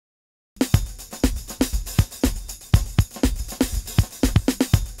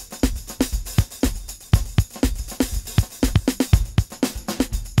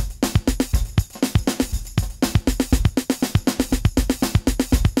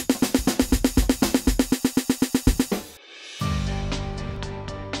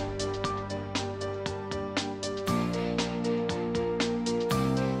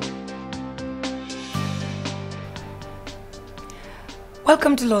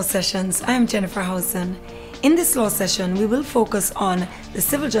Welcome to Law Sessions. I am Jennifer Housen. In this law session, we will focus on the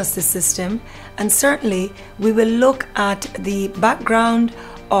civil justice system, and certainly we will look at the background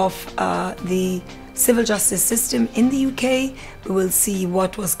of the civil justice system in the UK. We will see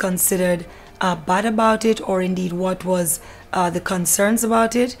what was considered bad about it, or indeed what was the concerns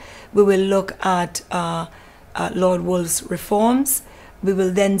about it. We will look at Lord Woolf's reforms. We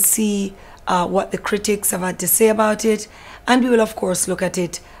will then see what the critics have had to say about it, and we will of course look at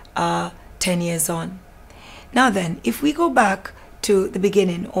it 10 years on. Now then, if we go back to the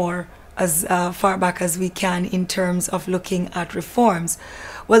beginning, or as far back as we can in terms of looking at reforms,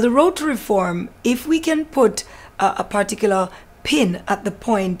 well, the road to reform, if we can put a particular pin at the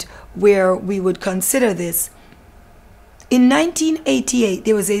point where we would consider this, in 1988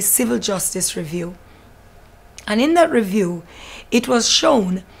 there was a civil justice review, and in that review it was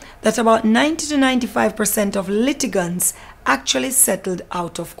shown that about 90 to 95% of litigants actually settled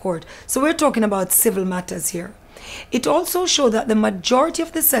out of court. So we're talking about civil matters here. It also showed that the majority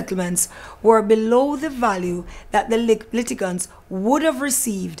of the settlements were below the value that the litigants would have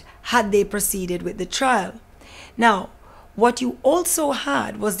received had they proceeded with the trial. Now, what you also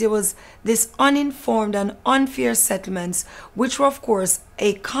had was there was this uninformed and unfair settlements, which were of course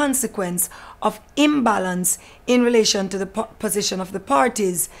a consequence of imbalance in relation to the position of the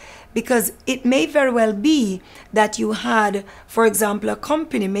parties, because it may very well be that you had, for example, a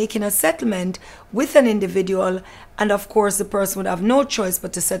company making a settlement with an individual, and of course the person would have no choice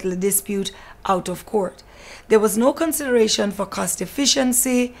but to settle a dispute out of court. There was no consideration for cost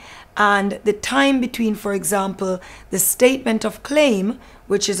efficiency and the time between, for example, the statement of claim,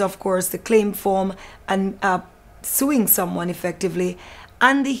 which is of course the claim form and suing someone effectively,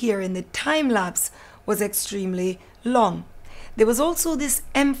 and the hearing. The time lapse was extremely long. There was also this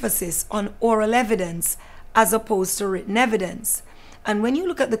emphasis on oral evidence as opposed to written evidence. And when you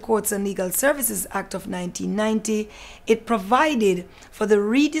look at the Courts and Legal Services Act of 1990, it provided for the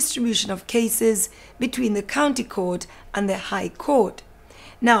redistribution of cases between the county court and the high court.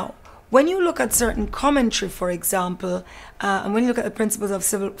 Now, when you look at certain commentary, for example, and when you look at the principles of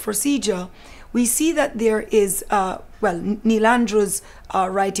civil procedure, we see that there is, Neil Andrews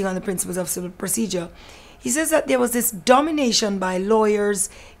writing on the principles of civil procedure, he says that there was this domination by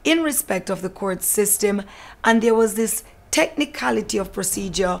lawyers in respect of the court system, and there was this technicality of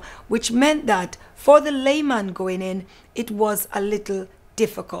procedure, which meant that for the layman going in, it was a little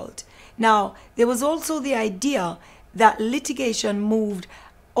difficult. Now, there was also the idea that litigation moved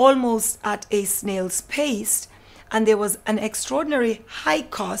almost at a snail's pace, and there was an extraordinary high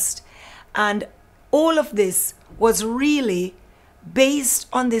cost, and all of this was really based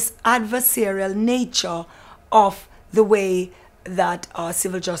on this adversarial nature of the way that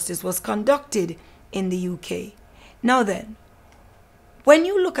civil justice was conducted in the UK. Now then, when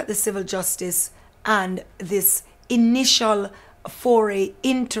you look at the civil justice and this initial foray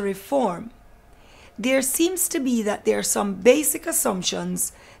into reform, there seems to be that there are some basic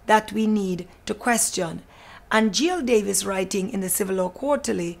assumptions that we need to question. And G.L. Davis, writing in the Civil Law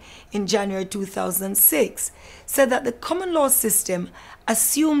Quarterly in January 2006, said that the common law system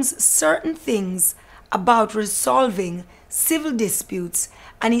assumes certain things about resolving civil disputes,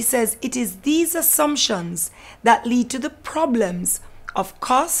 and he says it is these assumptions that lead to the problems of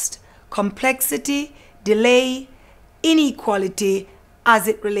cost, complexity, delay, inequality as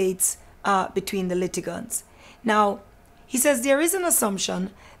it relates between the litigants. Now, he says there is an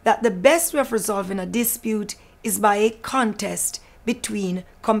assumption that the best way of resolving a dispute is by a contest between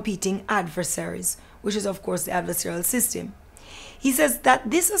competing adversaries, which is of course the adversarial system. He says that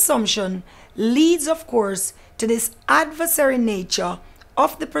this assumption leads of course to this adversary nature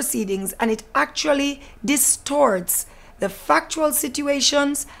of the proceedings, and it actually distorts the factual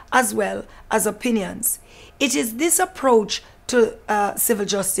situations as well as opinions. It is this approach to civil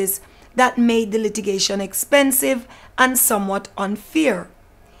justice that made the litigation expensive and somewhat unfair.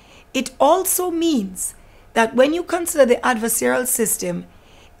 It also means that when you consider the adversarial system,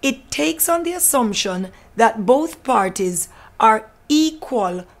 it takes on the assumption that both parties are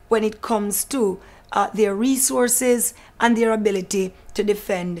equal when it comes to their resources and their ability to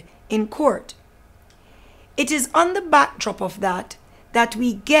defend in court. It is on the backdrop of that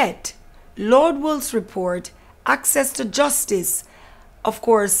we get Lord Woolf's report, Access to Justice, of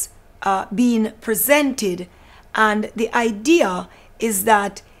course, being presented, and the idea is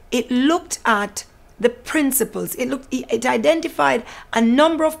that it looked at the principles. It identified a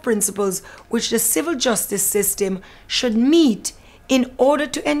number of principles which the civil justice system should meet in order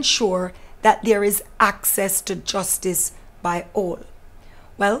to ensure that there is access to justice by all.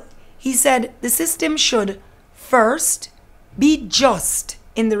 Well, he said the system should first be just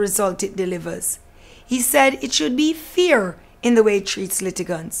in the result it delivers. He said it should be fair in the way it treats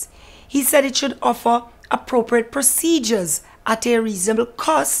litigants. He said it should offer appropriate procedures at a reasonable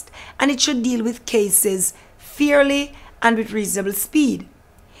cost, and it should deal with cases fairly and with reasonable speed.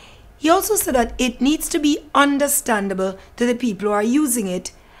 He also said that it needs to be understandable to the people who are using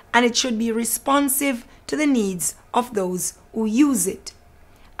it, and it should be responsive to the needs of those who use it.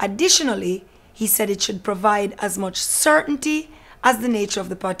 Additionally, he said it should provide as much certainty as the nature of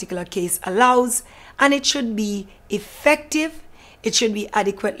the particular case allows, and it should be effective, it should be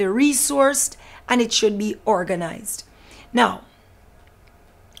adequately resourced, and it should be organized. Now,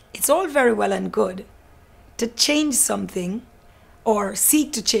 it's all very well and good to change something or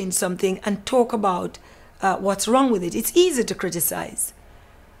seek to change something and talk about what's wrong with it. It's easy to criticize.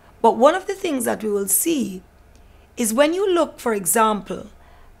 But one of the things that we will see is when you look, for example,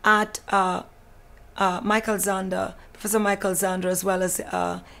 at Michael Zander, Professor Michael Zander, as well as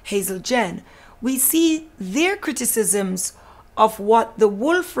Hazel Gen, we see their criticisms of what the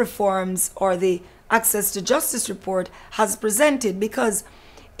Wolf reforms or the Access to Justice report has presented, because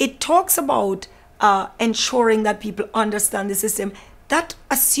it talks about ensuring that people understand the system. That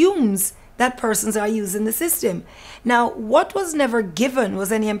assumes that persons are using the system. Now, what was never given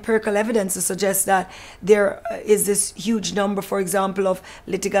was any empirical evidence to suggest that there is this huge number, for example, of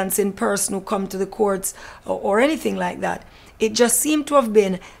litigants in person who come to the courts or anything like that. It just seemed to have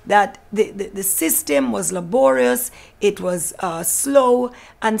been that the system was laborious, it was slow,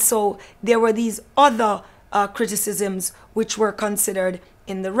 and so there were these other criticisms which were considered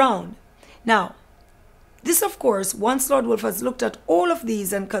in the round. Now, this, of course, once Lord Wolf has looked at all of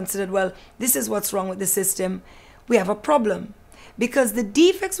these and considered, well, this is what's wrong with the system, we have a problem. Because the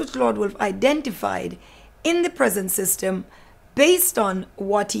defects which Lord Wolf identified in the present system, based on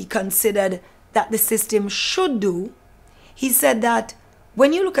what he considered that the system should do, he said that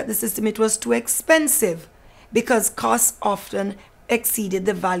when you look at the system, it was too expensive because costs often exceeded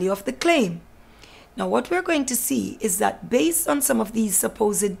the value of the claim. Now, what we're going to see is that based on some of these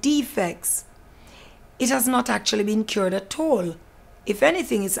supposed defects, it has not actually been cured at all. If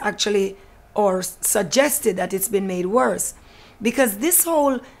anything, it's actually or suggested that it's been made worse. Because this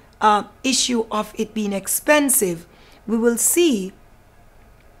whole issue of it being expensive, we will see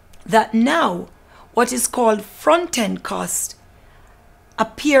that now what is called front-end cost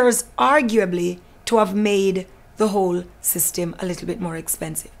appears arguably to have made the whole system a little bit more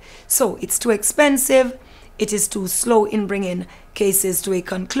expensive. So it's too expensive, it is too slow in bringing cases to a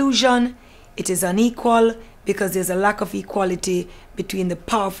conclusion, it is unequal because there's a lack of equality between the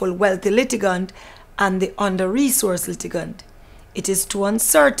powerful, wealthy litigant and the under-resourced litigant. It is too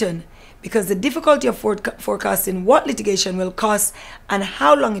uncertain because the difficulty of forecasting what litigation will cost and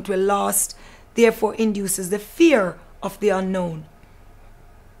how long it will last therefore induces the fear of the unknown.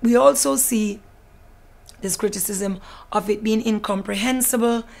 We also see this criticism of it being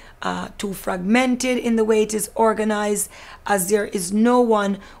incomprehensible, too fragmented in the way it is organized, as there is no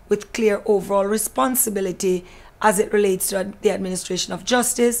one with clear overall responsibility as it relates to the administration of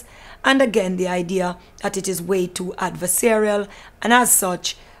justice, and again the idea that it is way too adversarial, and as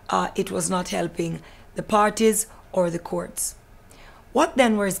such it was not helping the parties or the courts. What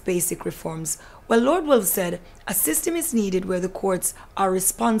then were his basic reforms? Well, Lord Wolf said a system is needed where the courts are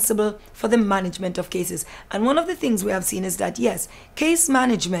responsible for the management of cases. And one of the things we have seen is that, yes, case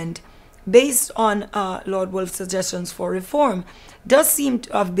management, based on Lord Wolf's suggestions for reform, does seem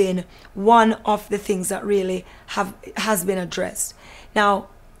to have been one of the things that really has been addressed. Now,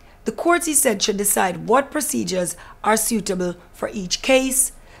 the courts, he said, should decide what procedures are suitable for each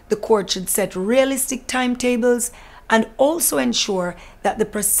case. The court should set realistic timetables and also ensure that the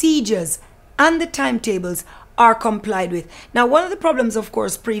procedures and the timetables are complied with. Now, one of the problems, of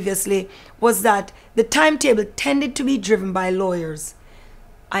course, previously was that the timetable tended to be driven by lawyers.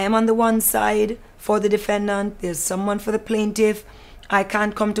 I am on the one side for the defendant, there's someone for the plaintiff. I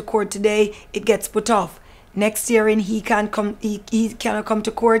can't come to court today, it gets put off. Next hearing, he cannot come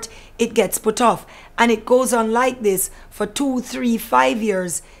to court, it gets put off. And it goes on like this for 2, 3, 5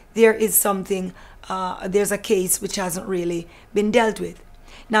 years. There is something, there's a case which hasn't really been dealt with.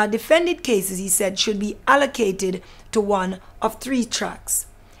 Now, defended cases, he said, should be allocated to one of 3 tracks.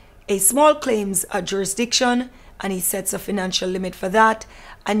 A small claims jurisdiction, and he sets a financial limit for that.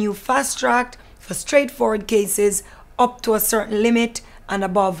 A new fast track for straightforward cases up to a certain limit and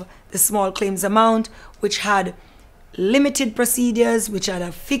above the small claims amount, which had limited procedures, which had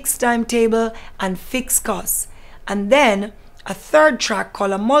a fixed timetable and fixed costs. And then a third track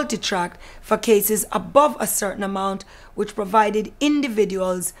called a multi-track for cases above a certain amount, which provided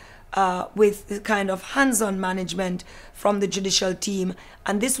individuals with the kind of hands-on management from the judicial team,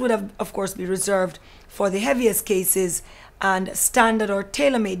 and this would have, of course, be reserved for the heaviest cases, and standard or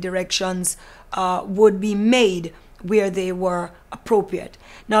tailor-made directions would be made where they were appropriate.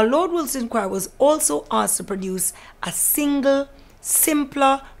 Now, Lord Wilson Inquirer was also asked to produce a single,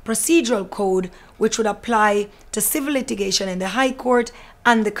 simpler procedural code which would apply to civil litigation in the High Court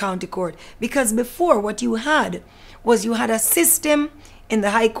and the County Court. Because before, what you had was you had a system in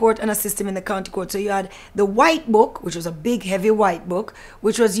the High Court and a system in the County Court. So you had the White Book, which was a big, heavy white book,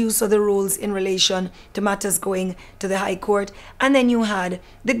 which was used for the rules in relation to matters going to the High Court. And then you had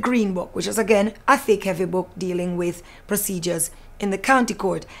the Green Book, which was, again, a thick, heavy book dealing with procedures in the County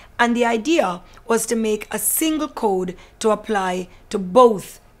Court. And the idea was to make a single code to apply to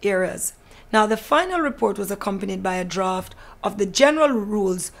both areas. Now, the final report was accompanied by a draft of the general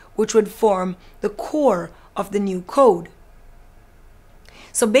rules, which would form the core of the new code.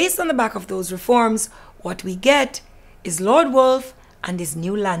 So based on the back of those reforms, what we get is Lord Woolf and his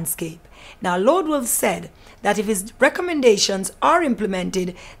new landscape. Now, Lord Woolf said that if his recommendations are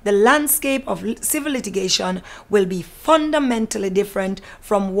implemented, the landscape of civil litigation will be fundamentally different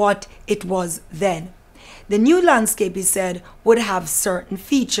from what it was then. The new landscape, he said, would have certain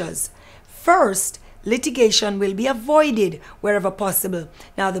features. First, litigation will be avoided wherever possible.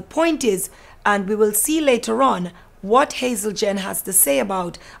 Now, the point is, and we will see later on, what Hazelden has to say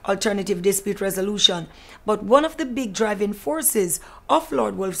about alternative dispute resolution. But one of the big driving forces of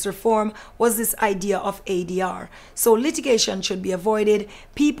Lord Woolf's reform was this idea of ADR. So litigation should be avoided.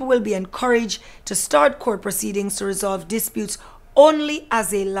 People will be encouraged to start court proceedings to resolve disputes only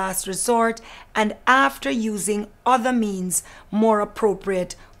as a last resort and after using other means more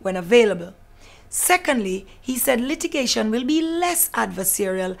appropriate when available. Secondly, he said litigation will be less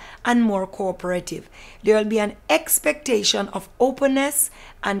adversarial and more cooperative. There will be an expectation of openness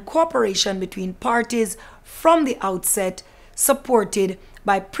and cooperation between parties from the outset, supported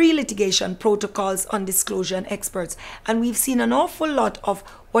by pre-litigation protocols on disclosure and experts. And we've seen an awful lot of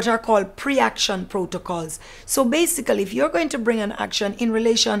what are called pre-action protocols. So basically, if you're going to bring an action in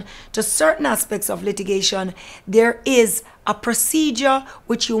relation to certain aspects of litigation, there is a procedure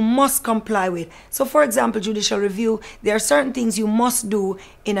which you must comply with. So for example, judicial review, there are certain things you must do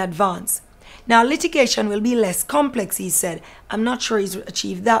in advance. Now, litigation will be less complex, he said. I'm not sure he's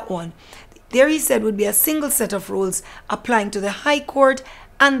achieved that one. There, he said, would be a single set of rules applying to the High Court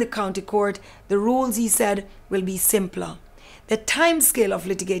and the County Court. The rules, he said, will be simpler. The time scale of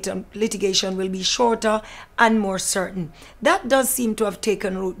litigation will be shorter and more certain. That does seem to have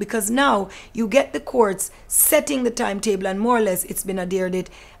taken root, because now you get the courts setting the timetable, and more or less it's been adhered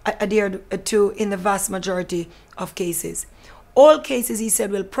to in the vast majority of cases. All cases, he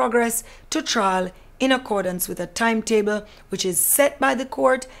said, will progress to trial in accordance with a timetable which is set by the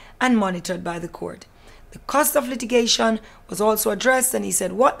court and monitored by the court. The cost of litigation was also addressed, and he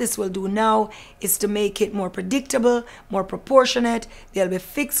said what this will do now is to make it more predictable, more proportionate. There'll be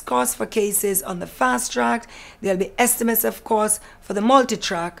fixed costs for cases on the fast track. There'll be estimates of costs for the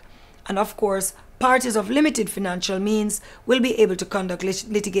multi-track. And of course, parties of limited financial means will be able to conduct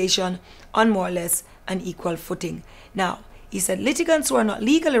litigation on more or less an equal footing. Now, he said litigants who are not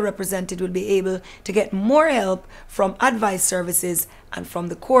legally represented will be able to get more help from advice services and from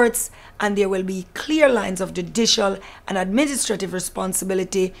the courts, and there will be clear lines of judicial and administrative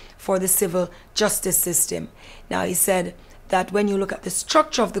responsibility for the civil justice system. Now, he said that when you look at the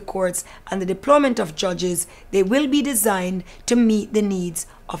structure of the courts and the deployment of judges, they will be designed to meet the needs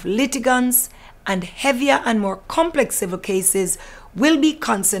of litigants, and heavier and more complex civil cases will be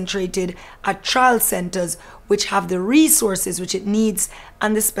concentrated at trial centers which have the resources which it needs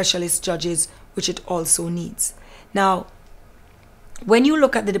and the specialist judges which it also needs. Now, when you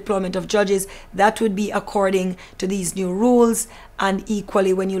look at the deployment of judges, that would be according to these new rules, and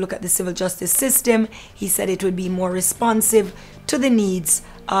equally when you look at the civil justice system, he said it would be more responsive to the needs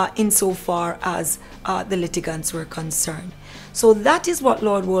insofar as the litigants were concerned. So that is what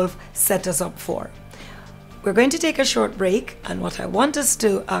Lord Woolf set us up for. We're going to take a short break, and what I want us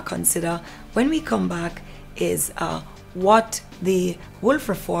to consider when we come back is what the Woolf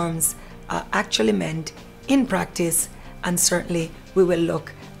reforms actually meant in practice, and certainly we will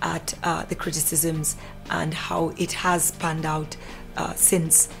look at the criticisms and how it has panned out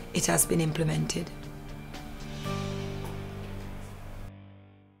since it has been implemented.